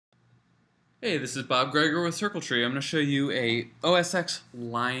Hey, this is Bob Greger with CircleTree. I'm going to show you a OSX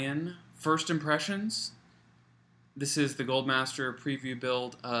Lion first impressions. This is the Goldmaster preview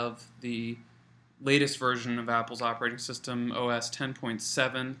build of the latest version of Apple's operating system, OS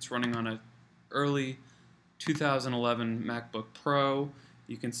 10.7. It's running on an early 2011 MacBook Pro.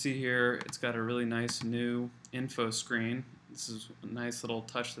 You can see here it's got a really nice new info screen. This is a nice little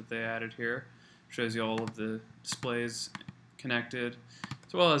touch that they added here. Shows you all of the displays connected,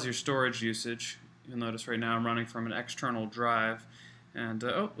 as well as your storage usage. You'll notice right now I'm running from an external drive, and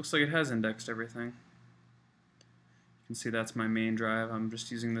oh, looks like it has indexed everything. You can see that's my main drive. I'm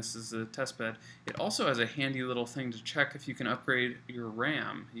just using this as a test bed. It also has a handy little thing to check if you can upgrade your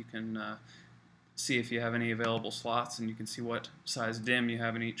RAM. You can see if you have any available slots, and you can see what size DIMM you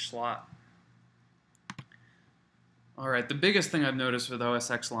have in each slot. Alright, the biggest thing I've noticed with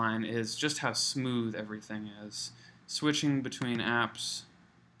OSX Line is just how smooth everything is. Switching between apps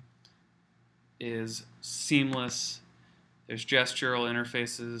is seamless. There's gestural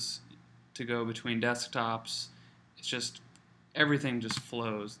interfaces to go between desktops. It's just, everything just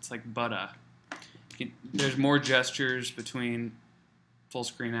flows. It's like butter. There's more gestures between full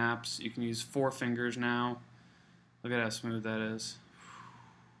screen apps. You can use 4 fingers now. Look at how smooth that is.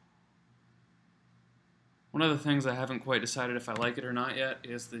 One of the things I haven't quite decided if I like it or not yet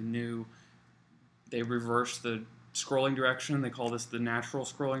is they reversed the scrolling direction. They call this the natural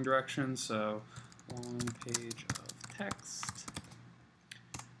scrolling direction. So, long page of text.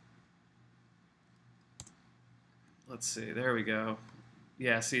 Let's see, there we go.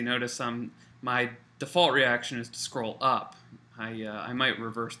 Yeah, see, notice my default reaction is to scroll up. I might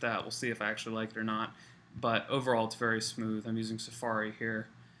reverse that. We'll see if I actually like it or not. But overall, it's very smooth. I'm using Safari here.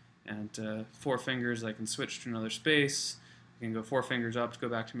 And 4 fingers, I can switch to another space. I can go 4 fingers up to go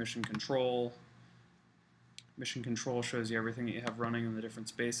back to mission control. Mission control shows you everything that you have running in the different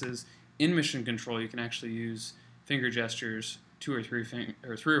spaces. In mission control, you can actually use finger gestures, 3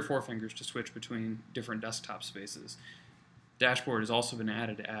 or 4 fingers to switch between different desktop spaces. Dashboard has also been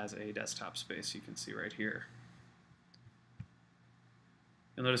added as a desktop space, you can see right here.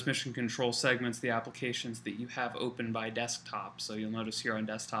 You'll notice mission control segments the applications that you have open by desktop. So you'll notice here on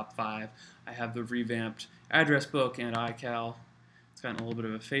desktop 5, I have the revamped address book and iCal. It's gotten a little bit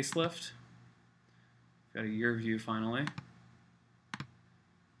of a facelift. Got a year view finally.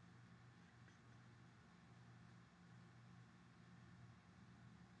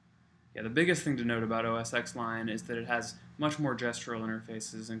 Yeah, the biggest thing to note about OSX Line is that it has much more gestural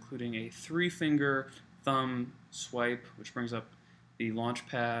interfaces, including a 3-finger thumb swipe, which brings up the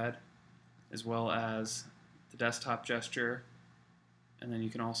Launchpad, as well as the desktop gesture. And then you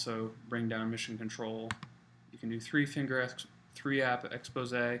can also bring down mission control. You can do 3-app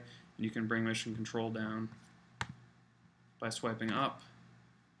expose, and you can bring mission control down by swiping up.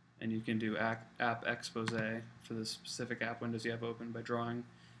 And you can do app expose for the specific app windows you have open by drawing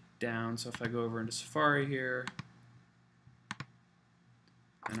down. So if I go over into Safari here,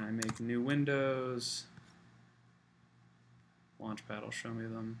 and I make new windows, Launchpad will show me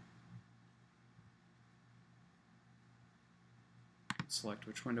them. Select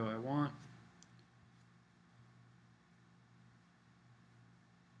which window I want.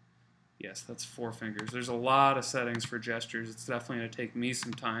 Yes, that's 4 fingers. There's a lot of settings for gestures. It's definitely going to take me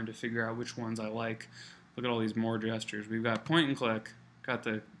some time to figure out which ones I like. Look at all these more gestures. We've got point and click, got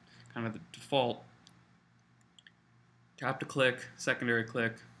the kind of the default tap to click, secondary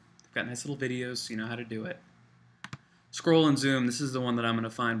click. I've got nice little videos so you know how to do it. Scroll and zoom, this is the one that I'm going to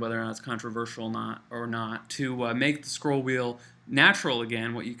find whether or not it's controversial or not. To make the scroll wheel natural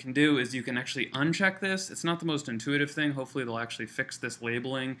again, what you can do is you can actually uncheck this. It's not the most intuitive thing. Hopefully they'll actually fix this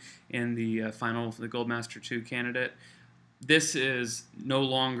labeling in the the Goldmaster 2 candidate. This is no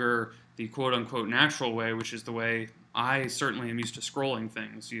longer the quote-unquote natural way, which is the way I certainly am used to scrolling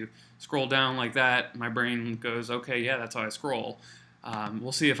things. You scroll down like that, my brain goes, okay, yeah, that's how I scroll.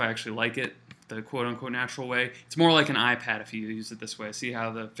 We'll see if I actually like it the quote-unquote natural way. It's more like an iPad if you use it this way. See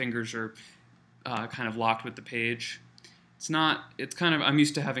how the fingers are kind of locked with the page? It's kind of, I'm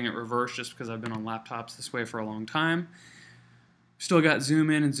used to having it reversed just because I've been on laptops this way for a long time. Still got zoom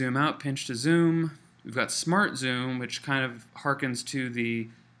in and zoom out, pinch to zoom. We've got smart zoom, which kind of harkens to the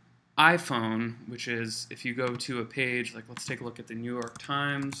iPhone, which is if you go to a page, like let's take a look at the New York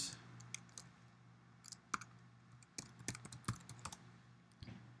Times.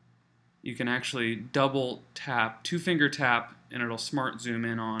 You can actually double tap, 2-finger tap, and it'll smart zoom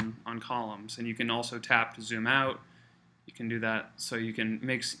in on columns. And you can also tap to zoom out. You can do that so you can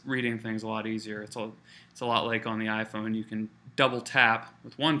make reading things a lot easier. It's a lot like on the iPhone. You can double tap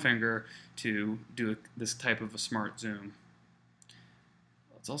with 1 finger to do this type of a smart zoom.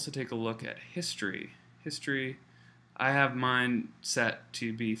 Let's also take a look at history. History, I have mine set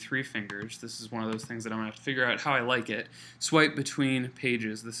to be 3 fingers. This is one of those things that I'm going to have to figure out how I like it. Swipe between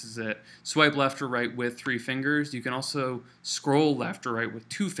pages. This is it. Swipe left or right with 3 fingers. You can also scroll left or right with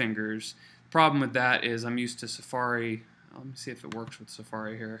 2 fingers. The problem with that is I'm used to Safari. Let me see if it works with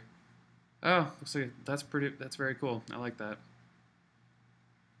Safari here. Oh, looks like that's very cool. I like that.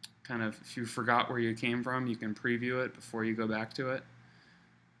 Kind of, if you forgot where you came from, you can preview it before you go back to it.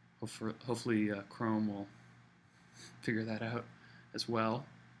 Hopefully Chrome will figure that out as well.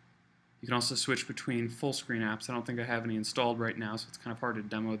 You can also switch between full screen apps. I don't think I have any installed right now, so it's kind of hard to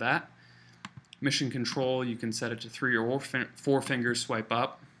demo that. Mission control, you can set it to 3 or 4 fingers swipe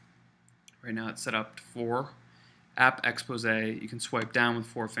up. Right now it's set up to 4. App expose, you can swipe down with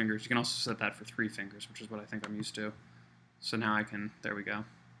 4 fingers. You can also set that for 3 fingers, which is what I think I'm used to. So now I can, there we go.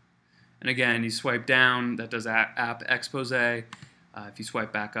 And again, you swipe down, that does app expose. If you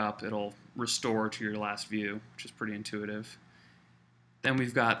swipe back up, it'll restore to your last view, which is pretty intuitive. Then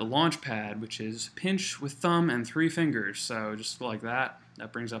we've got the Launchpad, which is pinch with thumb and 3 fingers. So just like that,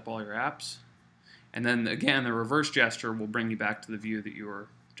 that brings up all your apps. And then again, the reverse gesture will bring you back to the view that you were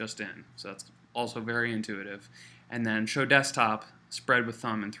just in. So that's also very intuitive. And then show desktop, spread with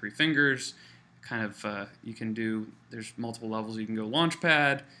thumb and 3 fingers. Kind of, you can do, there's multiple levels. You can go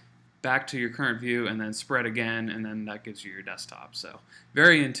Launchpad, back to your current view, and then spread again, and then that gives you your desktop. So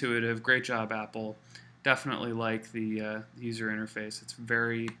very intuitive. Great job, Apple. Definitely like the user interface. It's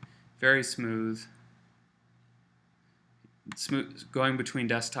very, very smooth. Going between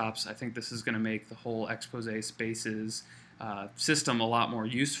desktops, I think this is going to make the whole expose spaces system a lot more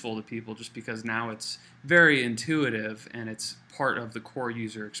useful to people, just because now it's very intuitive and it's part of the core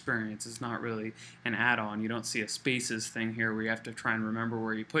user experience. It's not really an add-on. You don't see a spaces thing here where you have to try and remember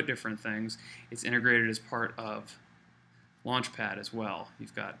where you put different things. It's integrated as part of Launchpad as well.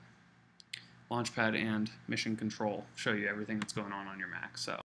 You've got Launchpad and Mission Control show you everything that's going on your Mac. So